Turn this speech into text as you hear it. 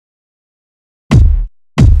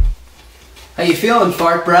How you feeling,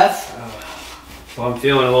 fart breath? Well, I'm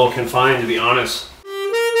feeling a little confined, to be honest.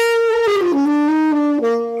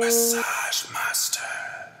 Massage master.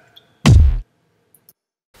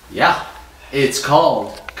 Yeah, it's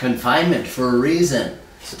called confinement for a reason.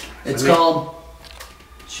 It's called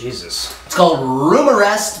room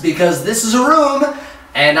arrest because this is a room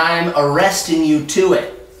and I'm arresting you to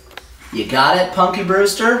it. You got it, Punky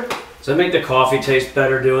Brewster? Does that make the coffee taste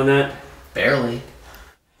better doing that? Barely.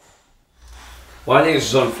 Well, I think this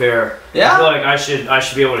is unfair. Yeah? I feel like I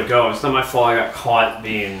should be able to go. It's not my fault I got caught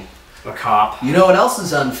being a cop. You know what else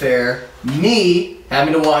is unfair? Me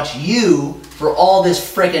having to watch you for all this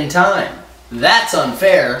frickin' time. That's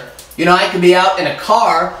unfair. You know, I could be out in a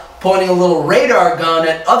car pointing a little radar gun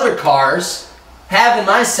at other cars, having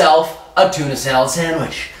myself a tuna salad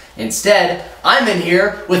sandwich. Instead, I'm in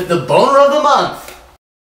here with the boner of the month.